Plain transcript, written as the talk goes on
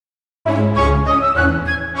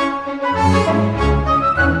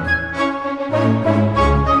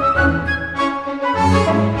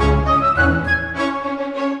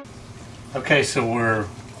Okay, so we're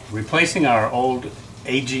replacing our old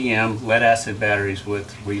AGM lead acid batteries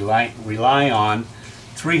with Relion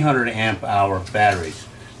 300 amp hour batteries.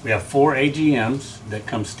 We have 4 AGMs that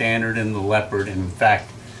come standard in the Leopard, and in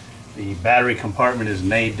fact the battery compartment is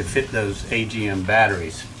made to fit those AGM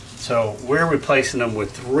batteries. So we're replacing them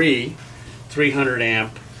with 3 300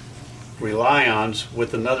 amp Relions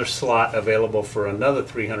with another slot available for another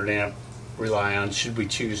 300 amp Relions should we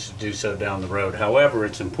choose to do so down the road. However,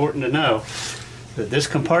 it's important to know that this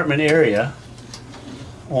compartment area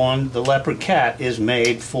on the Leopard Cat is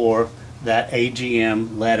made for that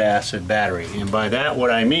AGM lead acid battery, and by that what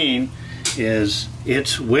I mean is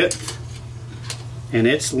its width and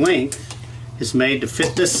its length is made to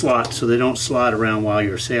fit this slot so they don't slide around while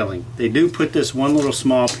you're sailing. They do put this one little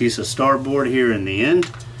small piece of starboard here in the end,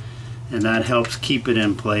 and that helps keep it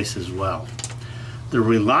in place as well. The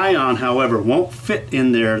Relion, however, won't fit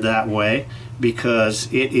in there that way because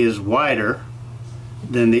it is wider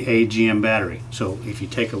than the AGM battery. So if you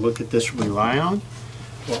take a look at this Relion,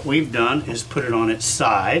 what we've done is put it on its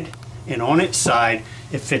side, and on its side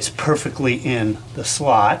it fits perfectly in the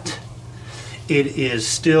slot. It is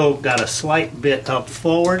still got a slight bit up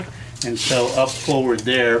forward, and so up forward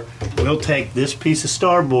there we'll take this piece of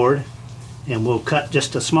starboard and we'll cut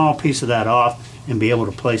just a small piece of that off and be able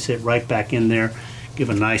to place it right back in there, give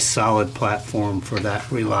a nice solid platform for that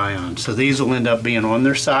Relion. So these will end up being on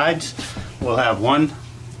their sides. We'll have 1,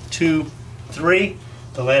 2, 3.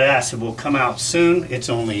 The lead acid will come out soon. It's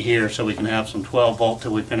only here so we can have some 12 volt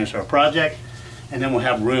till we finish our project, and then we'll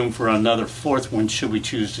have room for another 4th one should we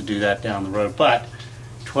choose to do that down the road. But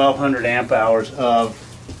 1200 amp hours of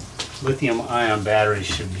lithium ion batteries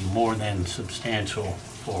should be more than substantial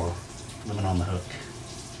for living on the hook.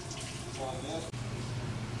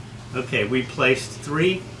 Okay, we placed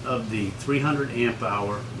 3 of the 300 amp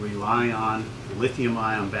hour Relion lithium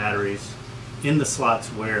ion batteries in the slots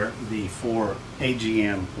where the 4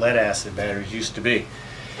 AGM lead acid batteries used to be.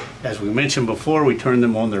 As we mentioned before, we turned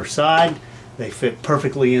them on their side. They fit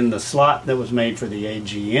perfectly in the slot that was made for the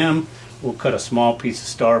AGM. We'll cut a small piece of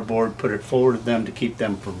starboard, put it forward of them to keep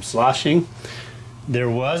them from sloshing. There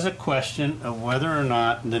was a question of whether or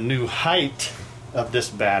not the new height of this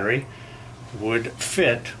battery would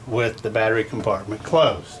fit with the battery compartment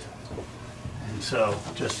closed. And so,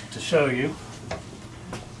 just to show you,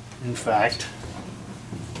 in fact,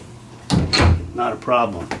 not a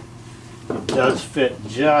problem. It does fit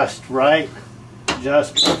just right,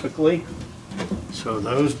 just perfectly. So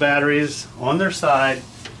those batteries on their side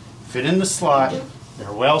fit in the slot.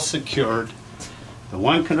 They're well secured. The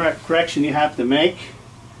one correction you have to make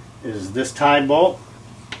is this tie bolt,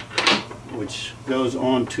 which goes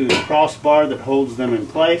onto the crossbar that holds them in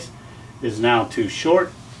place, is now too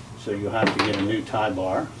short, so you'll have to get a new tie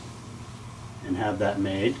bar and have that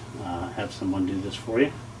made. Have someone do this for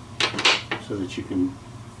you so that you can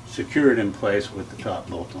secure it in place with the top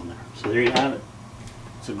bolt on there. So there you have it.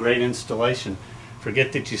 It's a great installation.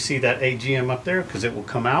 Forget that you see that AGM up there, because it will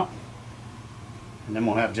come out, and then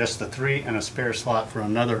we'll have just the 3 and a spare slot for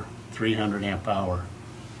another 300 amp hour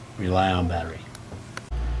Relion battery.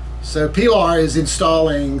 So Pilar is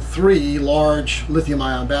installing 3 large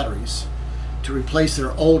lithium-ion batteries to replace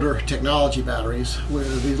their older technology batteries. Where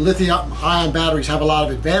the lithium-ion batteries have a lot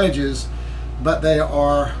of advantages, but they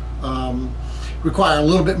are require a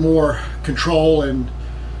little bit more control and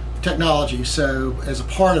technology. So as a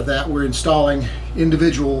part of that, we're installing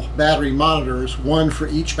individual battery monitors, 1 for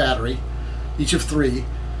each battery, each of 3,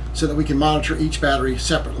 so that we can monitor each battery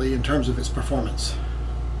separately in terms of its performance.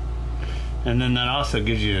 And then that also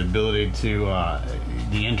gives you the ability to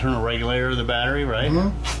the internal regulator of the battery, right?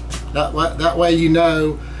 Mm-hmm. That way you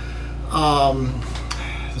know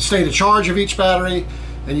the state of charge of each battery,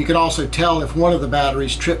 and you can also tell if one of the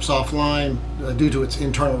batteries trips offline due to its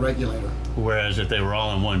internal regulator. Whereas if they were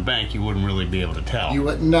all in one bank, you wouldn't really be able to tell. You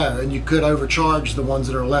wouldn't know, and you could overcharge the ones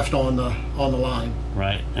that are left on the line.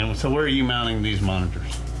 Right. And so where are you mounting these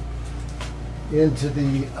monitors? Into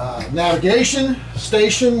the navigation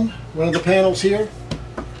station, one of the panels here,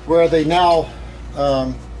 where they now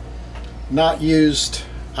not used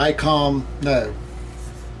ICOM, no.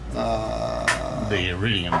 The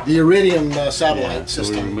Iridium. The Iridium satellite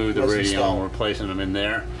system. So we remove the Iridium and we're placing them in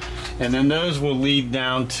there. And then those will lead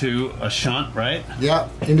down to a shunt, right? Yeah,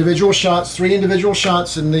 individual shunts, 3 individual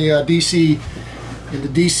shunts in the DC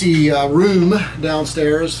room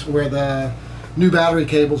downstairs, where the new battery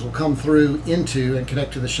cables will come through into and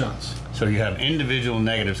connect to the shunts. So you have individual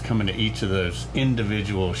negatives coming to each of those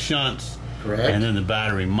individual shunts. Correct. And then the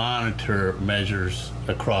battery monitor measures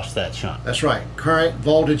across that shunt. That's right. Current,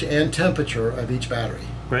 voltage, and temperature of each battery.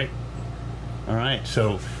 Great. All right.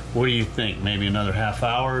 So What do you think? Maybe another half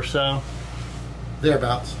hour or so?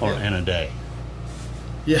 Thereabouts. Or in a day?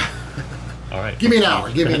 Yeah. All right. Give me an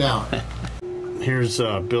hour. Give me an hour. Here's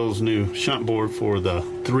Bill's new shunt board for the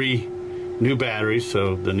 3 new batteries.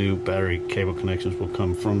 So the new battery cable connections will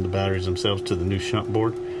come from the batteries themselves to the new shunt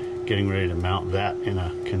board. Getting ready to mount that in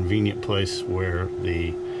a convenient place where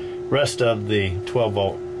the rest of the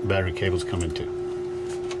 12-volt battery cables come into.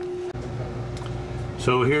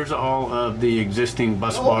 So here's all of the existing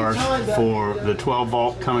bus bars for the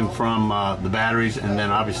 12-volt coming from the batteries, and then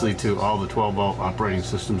obviously to all the 12-volt operating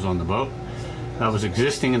systems on the boat. That was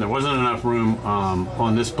existing, and there wasn't enough room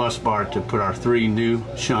on this bus bar to put our 3 new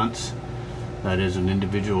shunts. That is an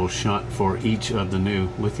individual shunt for each of the new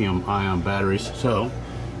lithium-ion batteries. So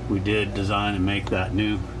we did design and make that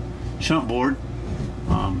new shunt board,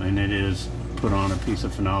 and it is put on a piece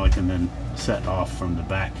of phenolic and then set off from the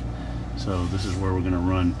back. So this is where we're going to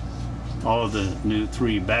run all of the new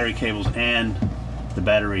 3 battery cables and the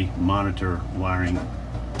battery monitor wiring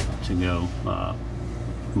to go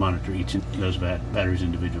monitor each of those batteries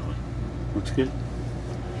individually. Looks good.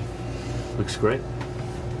 Looks great.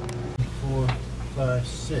 4, 5,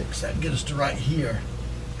 6. That can get us to right here,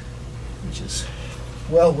 which is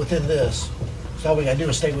well within this. So all we gotta do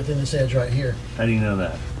is stay within this edge right here. How do you know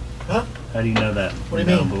that? Huh? How do you know that? What do you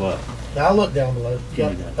mean? Down below. Now I'll look down below. Give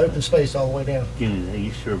Got me that. open space all the way down. Give me that. Are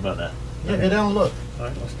you sure about that? Yeah, go down and look. All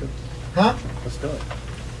right, let's do it. Huh? Let's do it.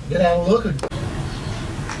 Go down and look.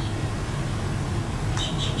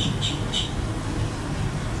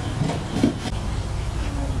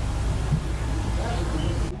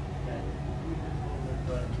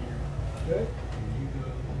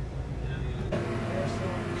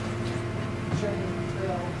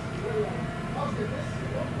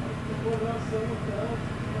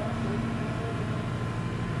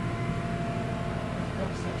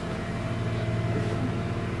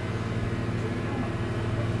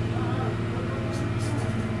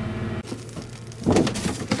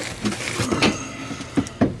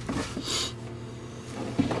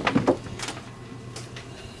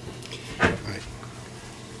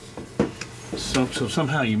 So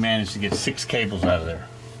somehow you managed to get 6 cables out of there,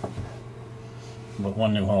 but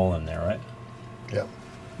 1 new hole in there, right? Yep.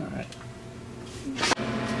 All right.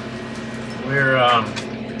 We're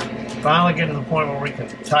finally getting to the point where we can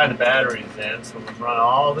tie the batteries in. So we've run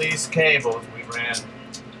all these cables. We ran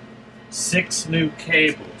 6 new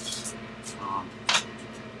cables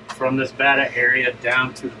from this bata area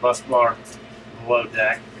down to the bus bar below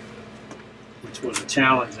deck, which was a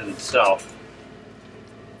challenge in itself.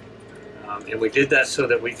 And we did that so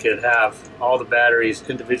that we could have all the batteries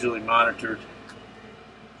individually monitored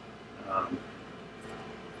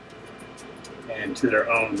and to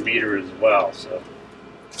their own meter as well. So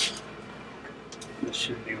this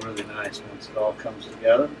should be really nice once it all comes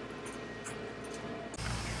together.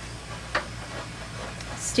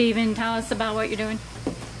 Steven, tell us about what you're doing.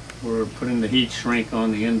 We're putting the heat shrink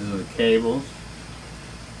on the ends of the cables.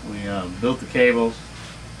 We built the cables,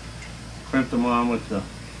 crimped them on with the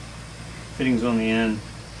fittings on the end,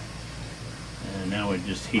 and now we're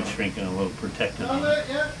just heat shrinking a little protective. Done that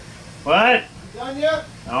yet? What? Done yet?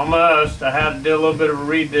 Almost. I had to do a little bit of a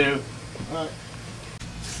redo. All right.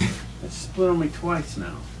 It's split on me twice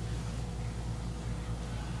now.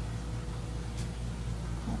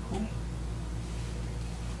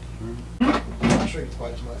 Not shrink it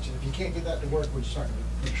quite as much. And if you can't get that to work, we're just not going to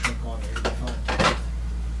put a shrink on there. It'll be fine.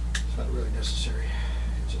 It's not really necessary.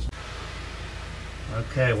 It's just.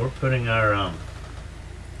 Okay, we're putting our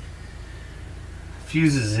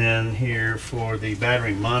fuses in here for the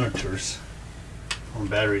battery monitors on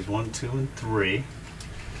batteries 1, 2, and 3.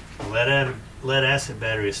 The lead acid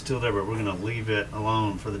battery is still there, but we're going to leave it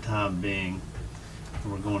alone for the time being.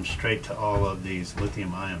 And we're going straight to all of these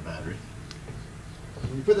lithium-ion batteries.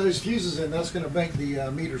 When you put those fuses in, that's going to make the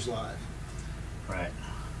meters live. Right.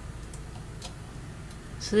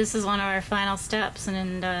 So this is one of our final steps,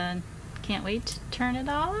 and can't wait to turn it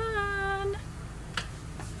all on.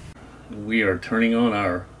 We are turning on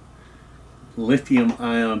our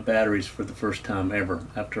lithium-ion batteries for the first time ever,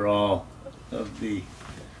 after all of the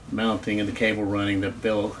mounting and the cable running that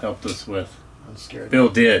Bill helped us with. I'm scared. Bill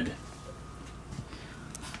did.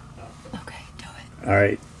 Okay, do it. All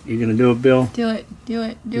right, you gonna do it, Bill? Do it. Do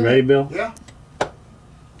it. Do You it. ready, Bill? Yeah.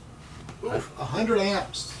 Oof, 100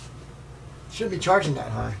 amps. Shouldn't be charging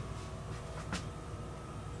that high.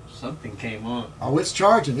 Something came on. Oh, it's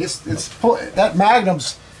charging. It's that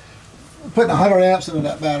Magnum's putting 100 amps into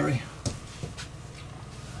that battery.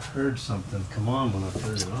 I heard something come on when I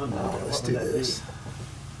turned it on. Now. Let's What do would that this. be?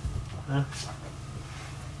 Huh?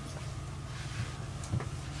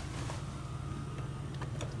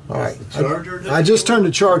 All right. Charger. I just turned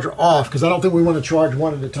the charger off because I don't think we want to charge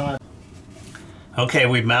one at a time. Okay,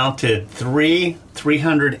 we mounted three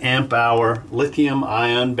 300 amp hour lithium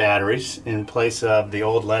ion batteries in place of the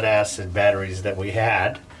old lead acid batteries that we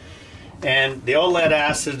had. And the old lead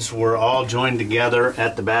acids were all joined together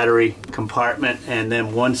at the battery compartment, and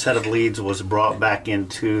then one set of leads was brought back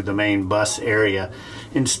into the main bus area.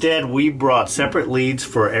 Instead, we brought separate leads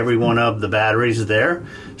for every one of the batteries there.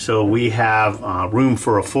 So we have room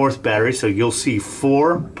for a fourth battery. So you'll see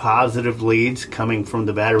 4 positive leads coming from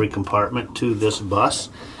the battery compartment to this bus.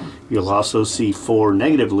 You'll also see 4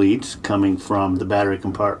 negative leads coming from the battery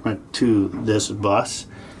compartment to this bus.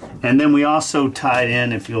 And then we also tied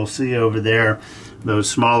in, if you'll see over there, those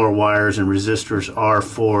smaller wires and resistors are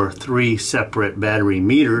for 3 separate battery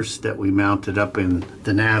meters that we mounted up in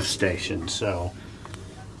the nav station. So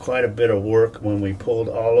quite a bit of work when we pulled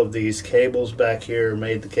all of these cables back here,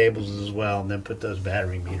 made the cables as well, and then put those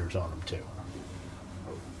battery meters on them too.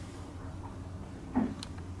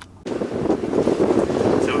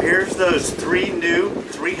 So here's those 3 new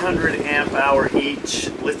 300 amp hour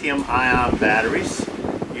each lithium ion batteries.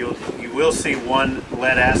 You will see one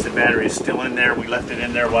lead acid battery is still in there. We left it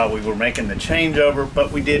in there while we were making the changeover,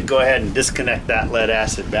 but we did go ahead and disconnect that lead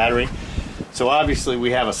acid battery. So obviously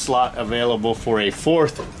we have a slot available for a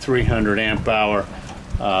 4th 300 amp hour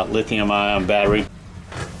lithium ion battery.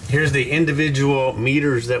 Here's the individual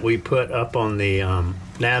meters that we put up on the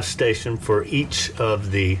nav station for each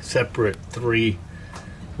of the separate 3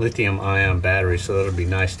 lithium ion batteries. So that'll be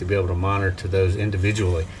nice to be able to monitor those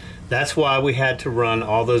individually. That's why we had to run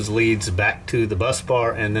all those leads back to the bus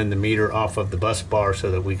bar and then the meter off of the bus bar so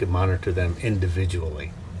that we could monitor them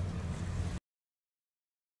individually.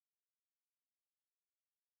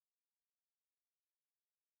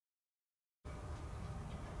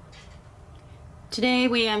 Today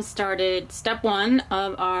we have started step 1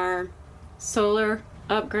 of our solar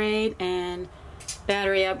upgrade and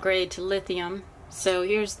battery upgrade to lithium. So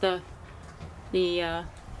here's the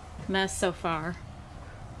mess so far.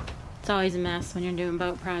 It's always a mess when you're doing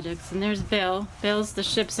boat projects. And there's Bill. Bill's the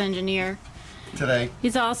ship's engineer. Today.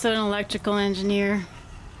 He's also an electrical engineer.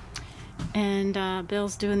 And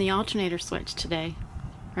Bill's doing the alternator switch today,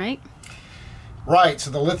 right? Right, so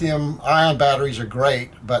the lithium ion batteries are great,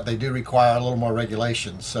 but they do require a little more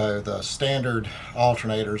regulation. So the standard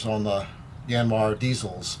alternators on the Yanmar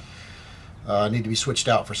diesels need to be switched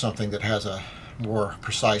out for something that has a more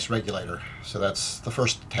precise regulator. So that's the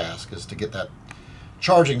first task, is to get that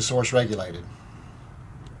charging source regulated.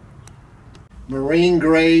 Marine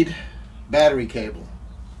grade battery cable.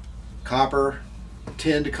 Copper,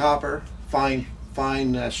 tinned copper, fine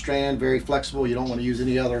strand, very flexible. You don't want to use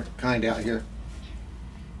any other kind out here.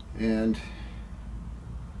 And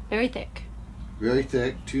very thick. Very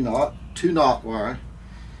thick, 2-knot wire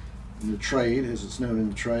in the trade, as it's known in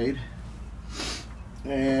the trade.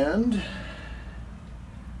 And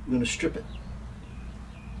I'm going to strip it.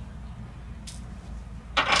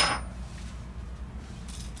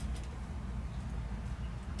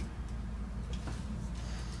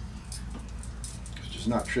 It's just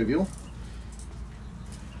not trivial.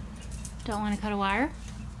 Don't want to cut a wire?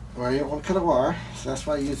 Well, you don't want to cut a wire, so that's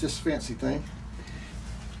why I use this fancy thing.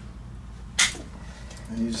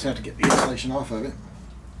 And you just have to get the insulation off of it.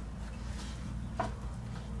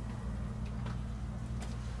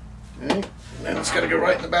 Okay, and then it's got to go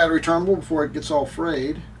right in the battery terminal before it gets all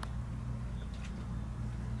frayed.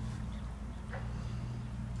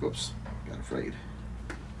 Whoops, got it frayed.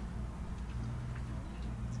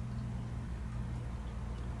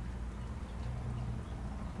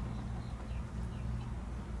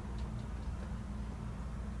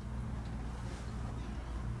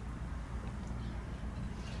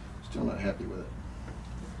 Still not happy with it.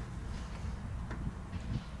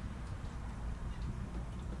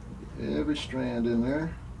 Every strand in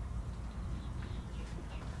there.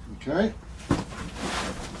 Okay.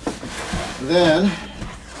 Then,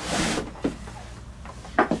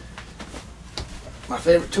 my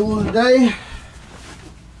favorite tool of the day,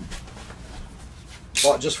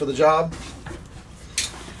 bought just for the job.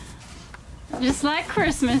 Just like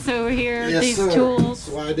Christmas over here, Yes, these sir. tools.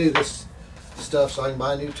 That's why I do this stuff, so I can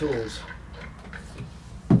buy new tools.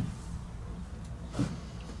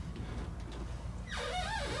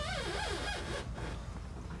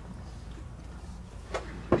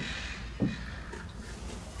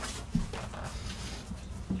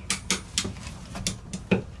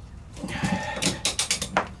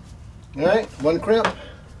 All right, one crimp.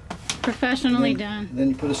 Professionally done. Then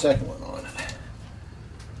you put a second one on it.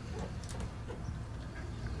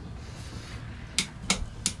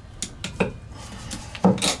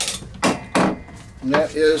 And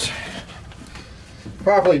that is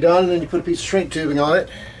properly done, and then you put a piece of shrink tubing on it.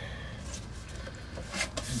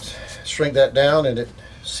 Shrink that down, and it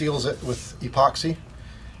seals it with epoxy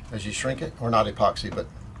as you shrink it, or not epoxy, but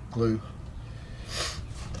glue.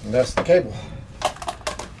 And that's the cable.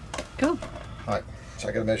 Cool. Alright, so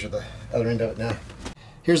I gotta measure the other end of it now.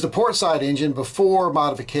 Here's the port side engine before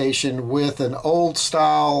modification with an old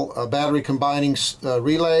style battery combining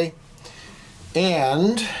relay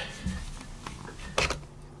and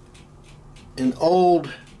an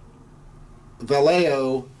old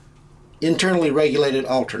Vallejo internally regulated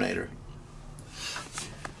alternator.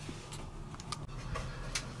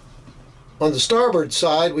 On the starboard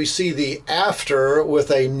side, we see the after with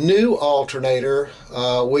a new alternator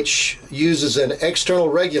which uses an external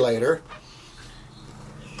regulator,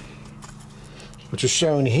 which is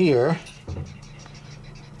shown here.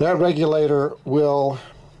 That regulator will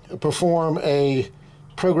perform a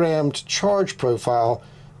programmed charge profile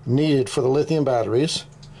needed for the lithium batteries,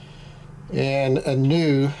 and a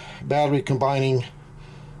new battery combining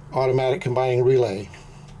automatic combining relay.